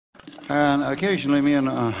And occasionally me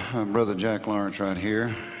and Brother Jack Lawrence right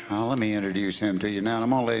here, let me introduce him to you now. And I'm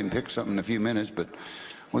going to let him pick something in a few minutes, but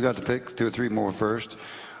we got to pick 2 or 3 more first.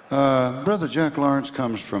 Brother Jack Lawrence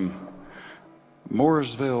comes from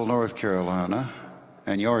Mooresville, North Carolina.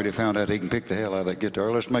 And you already found out he can pick the hell out of that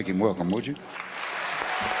guitar. Let's make him welcome, would you?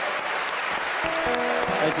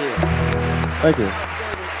 Thank you. Thank you.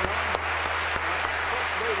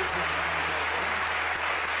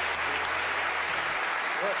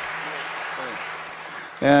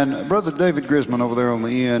 And Brother David Grisman over there on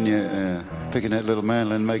the end, picking that little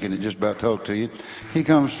mandolin, making it just about talk to you. He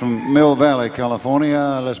comes from Mill Valley,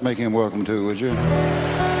 California. Let's make him welcome too, would you?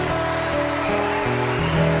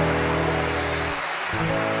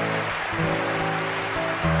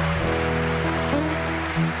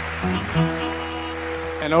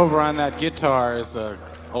 And over on that guitar is an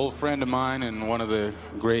old friend of mine and one of the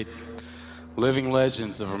great living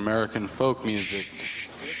legends of American folk music.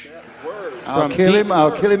 I'll kill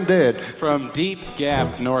him dead. From Deep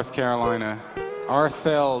Gap, North Carolina,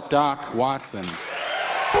 Arthel Doc Watson.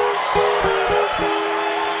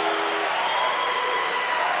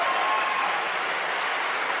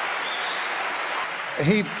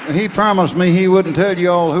 He promised me he wouldn't tell you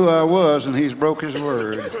all who I was, and he's broke his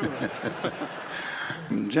word.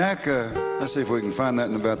 Jack, let's see if we can find that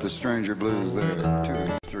in about the Stranger Blues there.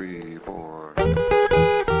 2, 3, 4.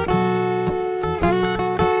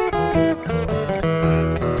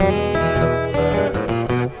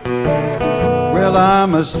 Well,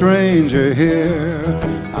 I'm a stranger here.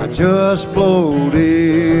 I just flowed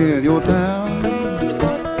in your town.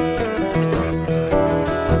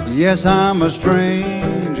 Yes, I'm a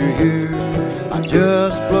stranger here. I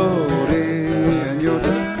just flowed in your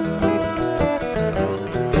town.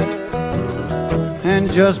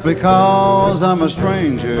 And just because I'm a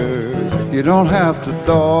stranger, you don't have to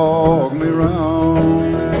dog me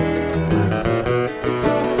around.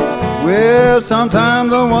 Well,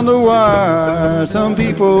 sometimes I wonder why some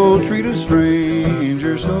people treat a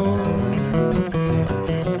stranger so.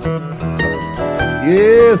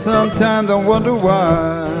 Yeah, sometimes I wonder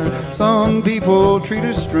why some people treat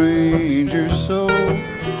a stranger so.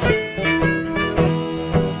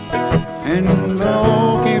 And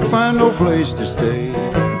no, can't find no place to stay,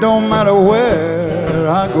 don't matter where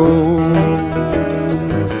I go.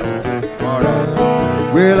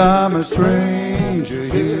 Well, I'm a stranger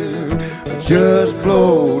here, I just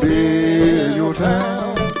flowed in your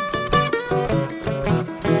town.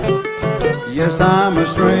 Yes, I'm a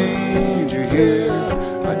stranger here,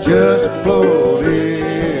 I just flowed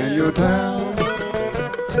in your town.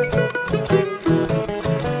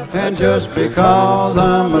 And just because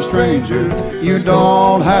I'm a stranger, you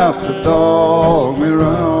don't have to dog me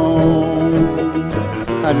around.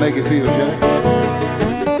 How'd it make you feel, Jack?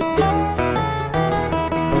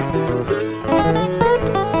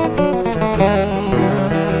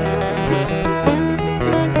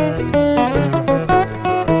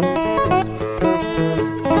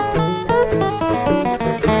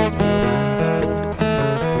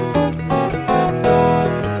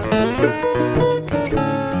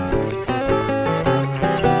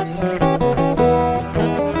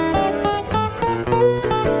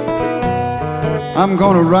 I'm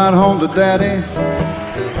gonna ride home to Daddy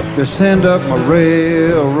to send up my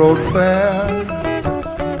railroad fare.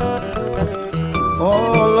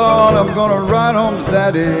 Oh Lord, I'm gonna ride home to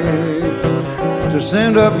Daddy to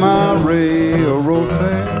send up my railroad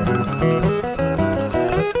fare.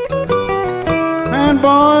 And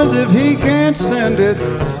boys, if he can't send it,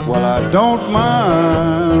 well, I don't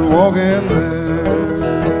mind walking there.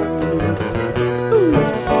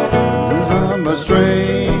 I'm a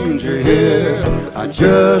stranger here, I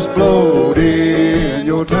just flowed in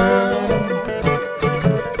your town.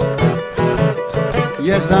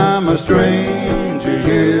 Yes, I'm a stranger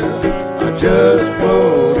here, I just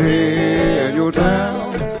flowed in your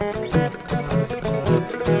town.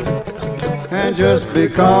 And just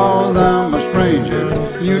because I'm a stranger,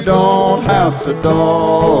 you don't have to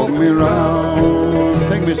dog me around.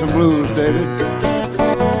 Take me some blues, David.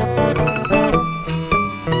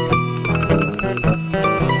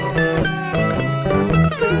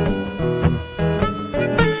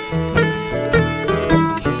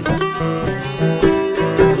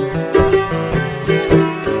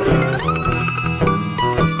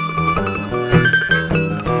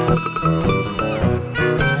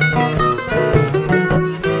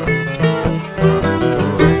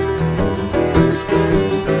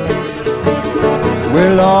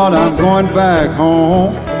 Well, Lord, I'm going back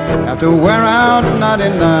home. Have to wear out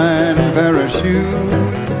 99 pair of shoes.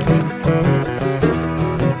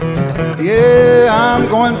 Yeah, I'm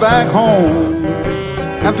going back home.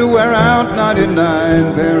 have to wear out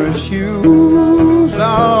 99 pair of shoes,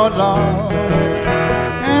 Lord, Lord.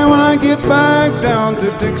 And when I get back down to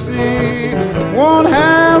Dixie, won't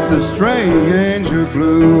have the stranger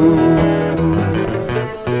blue.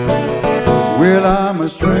 Well, I'm a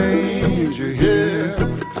stranger here,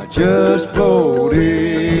 I just blowed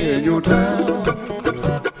in your town.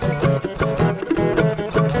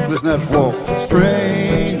 Listen, that's walk.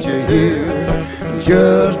 Stranger here,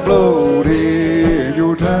 just blowed in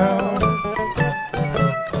your town.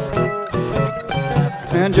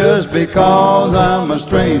 And just because I'm a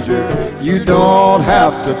stranger, you don't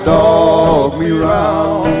have to dog me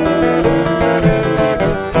round.